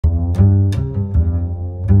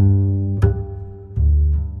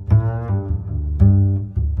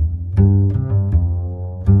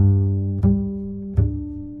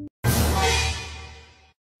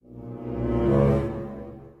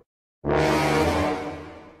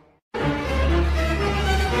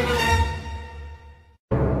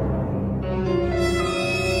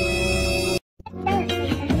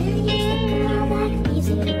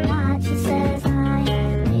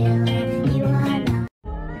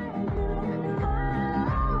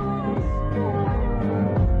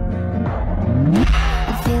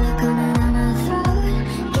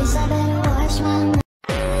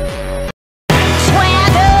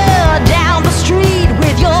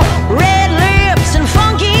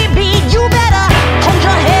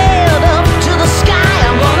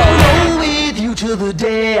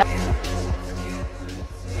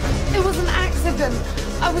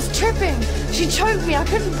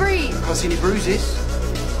see any bruises.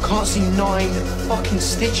 Can't see 9 fucking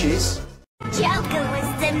stitches. Joker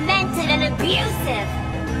was demented and abusive.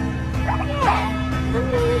 Yeah,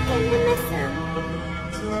 I'm really getting to miss him.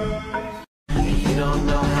 You don't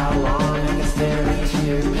know how long I can stare at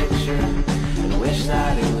your picture and wish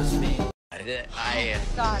that it was me.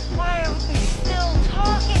 God, why are we still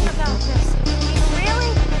talking about this?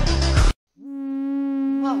 Really?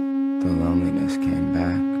 Whoa. The loneliness came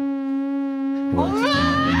back.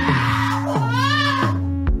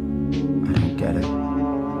 I don't get it.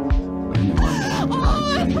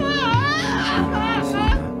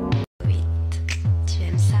 Tu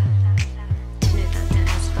aimes ça? Tu ne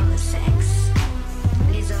t'intéresses pas au sexe?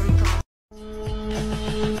 Les hommes pensent.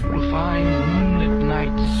 Fine moonlit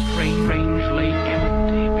nights, strangely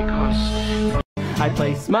empty because I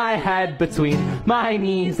place my head between my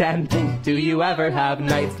knees and think, do you ever have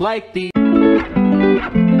nights like these?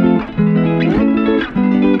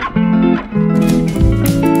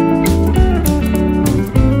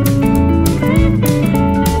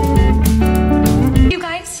 You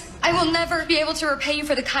guys, I will never be able to repay you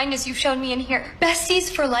for the kindness you've shown me in here. Besties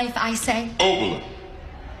for life, I say. Oberlin,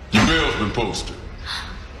 your bail's been posted.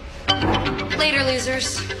 Later,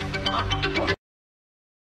 losers.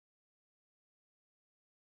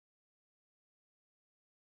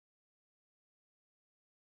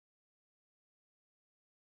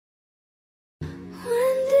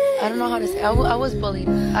 I don't know how to say. I was bullied.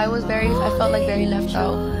 I felt like very left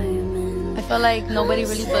out. I felt like nobody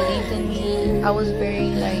really believed in me. I was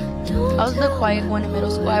the quiet one in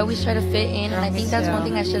middle school. I always try to fit in, and I think that's one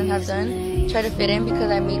thing I shouldn't have done. Try to fit in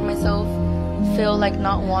because I made myself feel like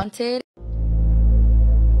not wanted.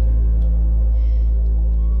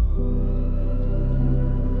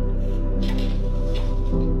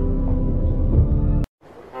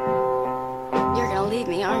 You're gonna leave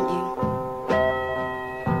me, aren't you?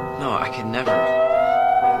 No, I could never. I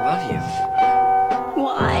love you.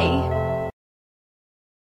 Why?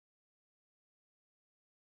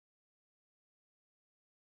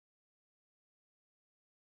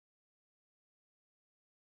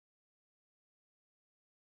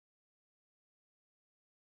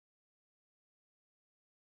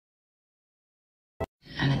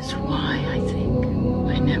 And it's why I think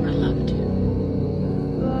I never loved you.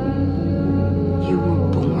 You were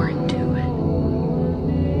born to it.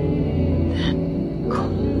 That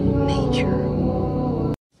cold nature.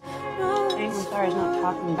 I'm sorry, he's not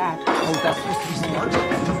talking back. Oh, that's supposed to be smart.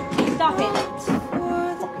 Stop it.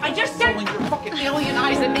 I just said you're fucking alien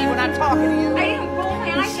eyes at me when I'm talking to you. I didn't roll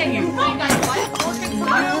my eyes at you. You think I like working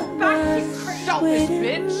for you? Back to selfish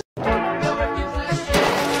bitch.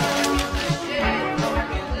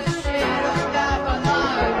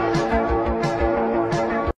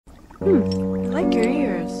 I like your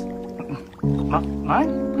ears. Mine?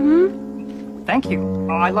 Mm-hmm. Thank you.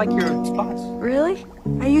 I like your spots. Really?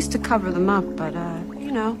 I used to cover them up, but,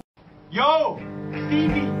 you know. Yo!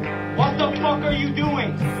 Stevie! What the fuck are you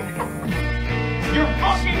doing? You're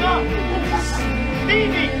fucking up!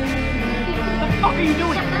 Stevie! What the fuck are you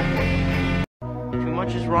doing? Too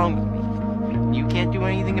much is wrong with me. You can't do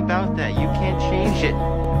anything about that. You can't change it.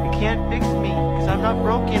 You can't fix me, because I'm not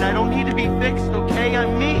broken. I don't need to be fixed, okay?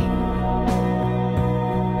 I'm me.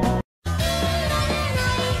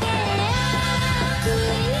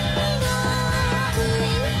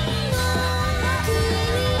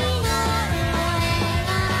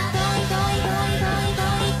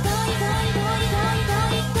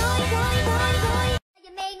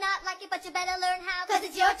 You may not like it, but you better learn how, cause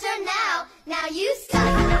it's your turn now. Now you start.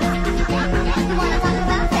 You wanna talk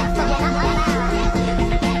about sex, so get up.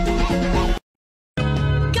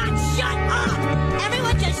 God, shut up!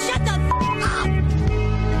 Everyone just shut the f up!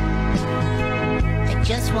 I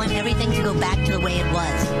just want everything to go back to the way it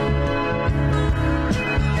was.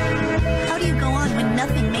 How do you go on when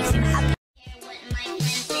nothing makes you happy?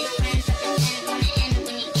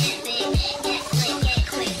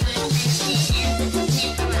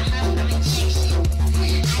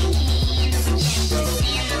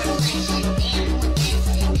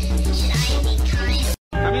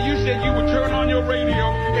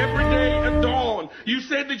 You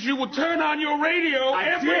said that you would turn on your radio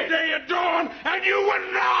every day at dawn, and you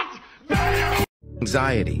would not!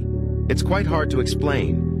 Anxiety. It's quite hard to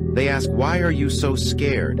explain. They ask, why are you so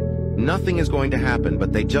scared? Nothing is going to happen,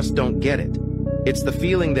 but they just don't get it. It's the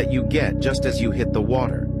feeling that you get just as you hit the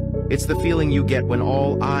water. It's the feeling you get when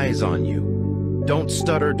all eyes on you. Don't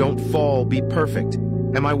stutter, don't fall, be perfect.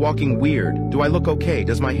 Am I walking weird? Do I look okay?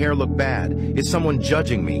 Does my hair look bad? Is someone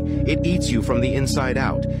judging me? It eats you from the inside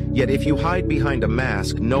out. Yet if you hide behind a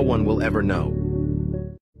mask, no one will ever know.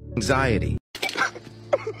 Anxiety.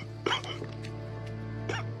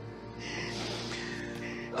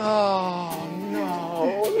 Oh, no.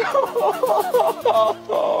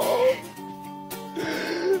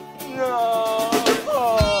 No.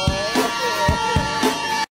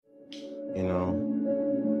 You know,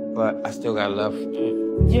 but I still got love.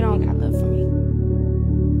 You don't got love for me.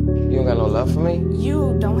 You don't got no love for me?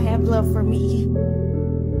 You don't have love for me.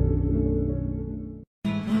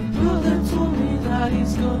 My brother told me that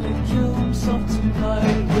he's gonna kill himself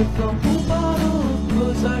tonight with a whole bottle of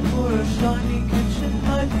Prozac for a shiny kitchen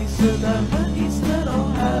knife. He said that when instead I'll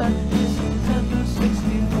have his Nintendo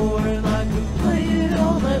 64 and I could play it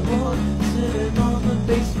all night long, sitting on the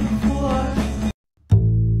basement floor.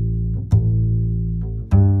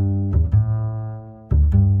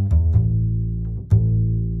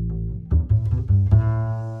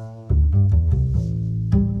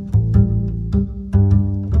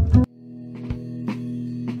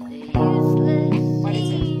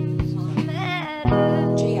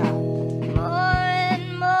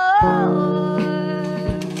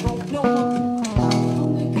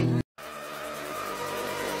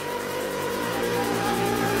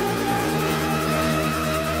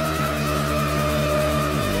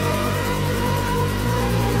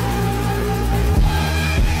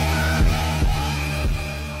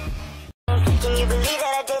 Can you believe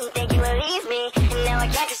that I didn't think you would leave me? And now I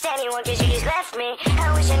can't trust anyone cause you just left me.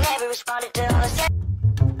 I wish I never responded to all the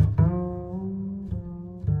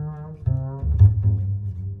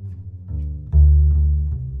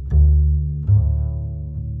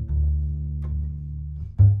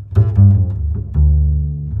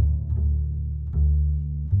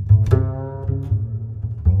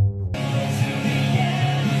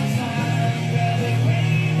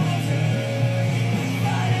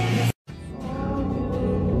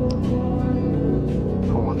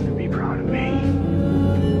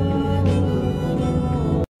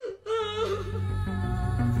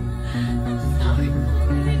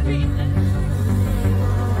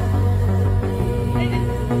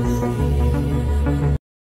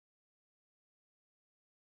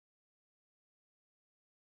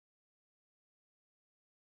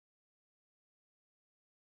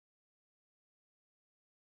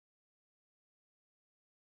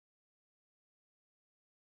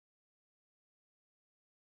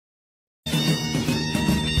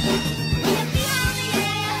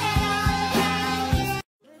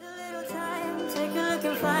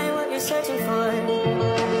searching for.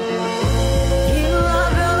 You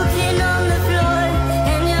are broken on the floor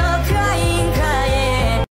and you're crying,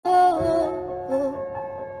 crying. Oh,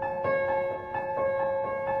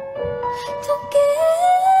 don't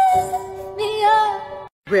give me up.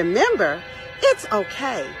 Remember, it's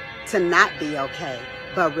okay to not be okay.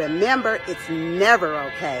 But remember, it's never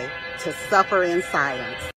okay to suffer in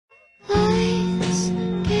silence. Lights,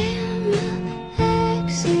 camera,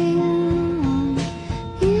 action.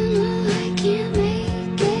 You know I can't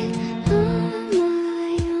make it on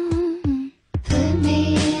my own. Put me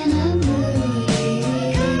in a movie.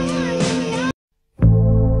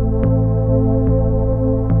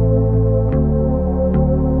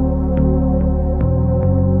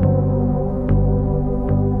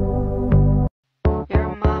 Your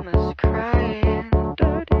mama's crying.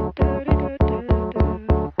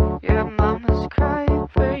 Your mama's crying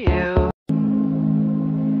for you.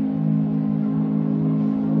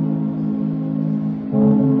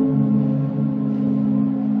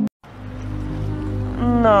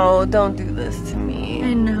 No, don't do this to me.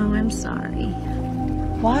 I know, I'm sorry.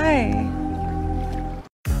 Why?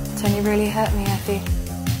 Tony really hurt me, Effie.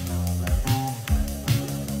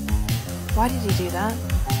 Why did you do that?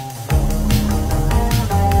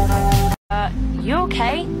 You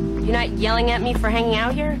okay? You're not yelling at me for hanging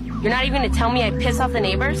out here? You're not even gonna tell me I piss off the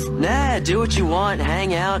neighbors? Nah, do what you want,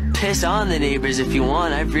 hang out, piss on the neighbors if you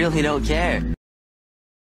want, I really don't care.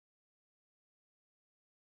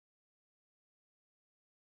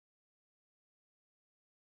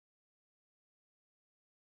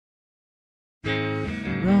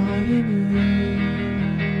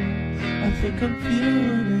 I think I'm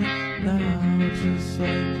feeling it now, just like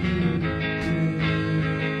you do.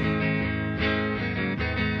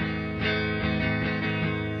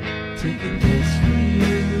 Taking this for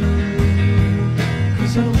you,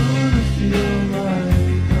 'cause I wanna feel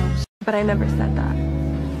like I'm. But I never said that.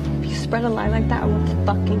 If you spread a lie like that, I will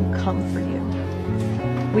fucking come for you.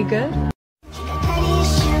 We good?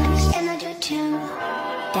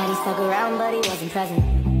 Daddy stuck around, but he wasn't present.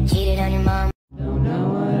 Cheated on your mom. Don't know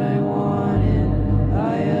what I wanted.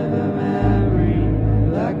 I have a memory.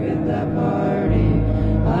 Like at that party,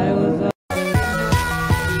 I was.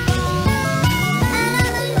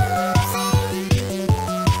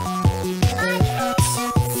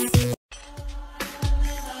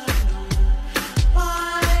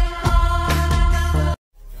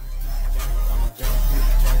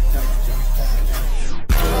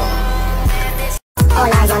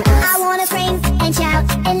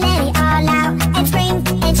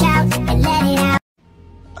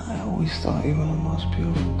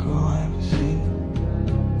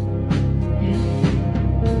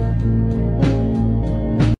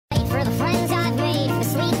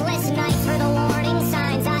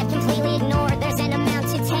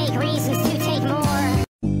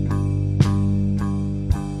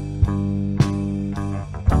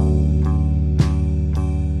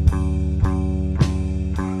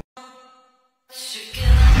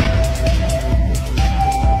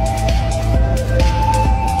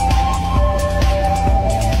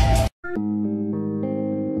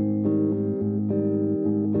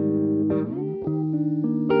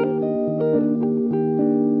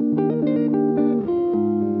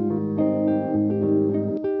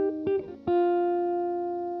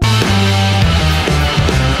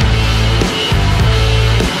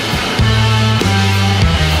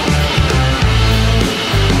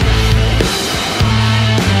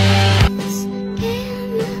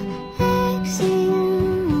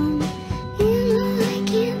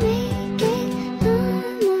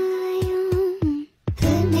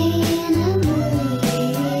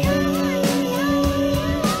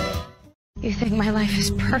 life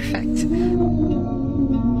is perfect.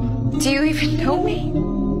 Do you even know me?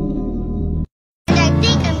 And I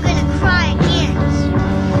think I'm gonna cry again.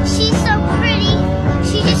 She's so pretty.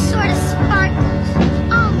 She just sort of sparkles.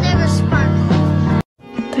 I'll never sparkle.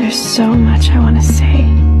 There's so much I want to say,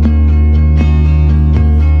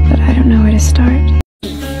 but I don't know where to start.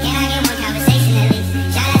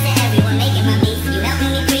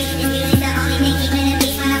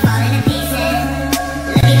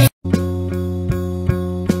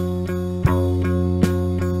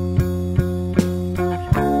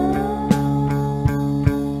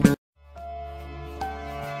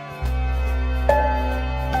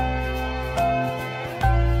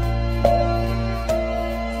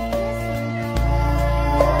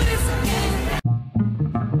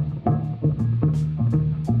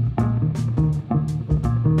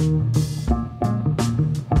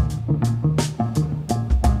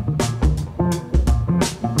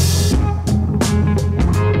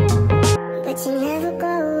 But you never go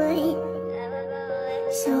away.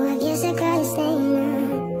 So I guess I gotta stay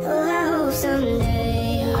now. Oh, I hope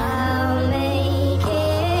someday I'll make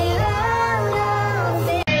it out of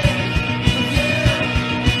it.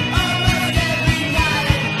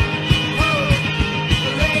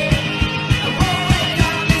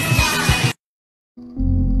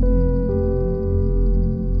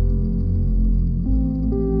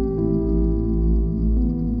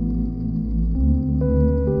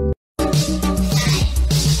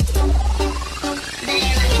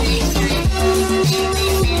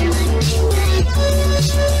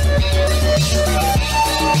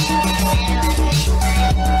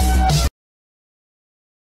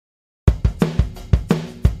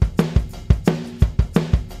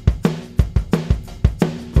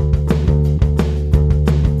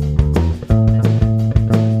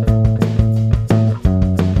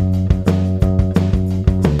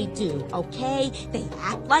 Okay? They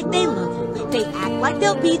act like they love you. They act like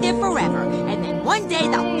they'll be there forever. And then one day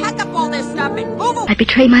they'll pack up all their stuff and move away. I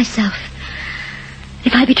betray myself.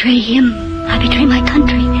 If I betray him, I betray my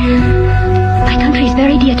country. My country is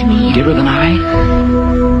very dear to me. Dearer than I?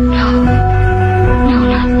 No. No,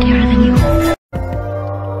 not dearer than you.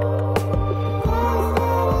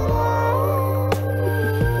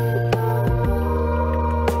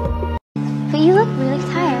 But you look really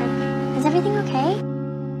tired. Is everything okay?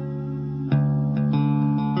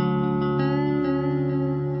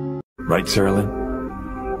 Right, Sarah Lynn?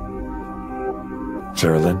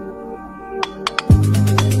 Sarah Lynn?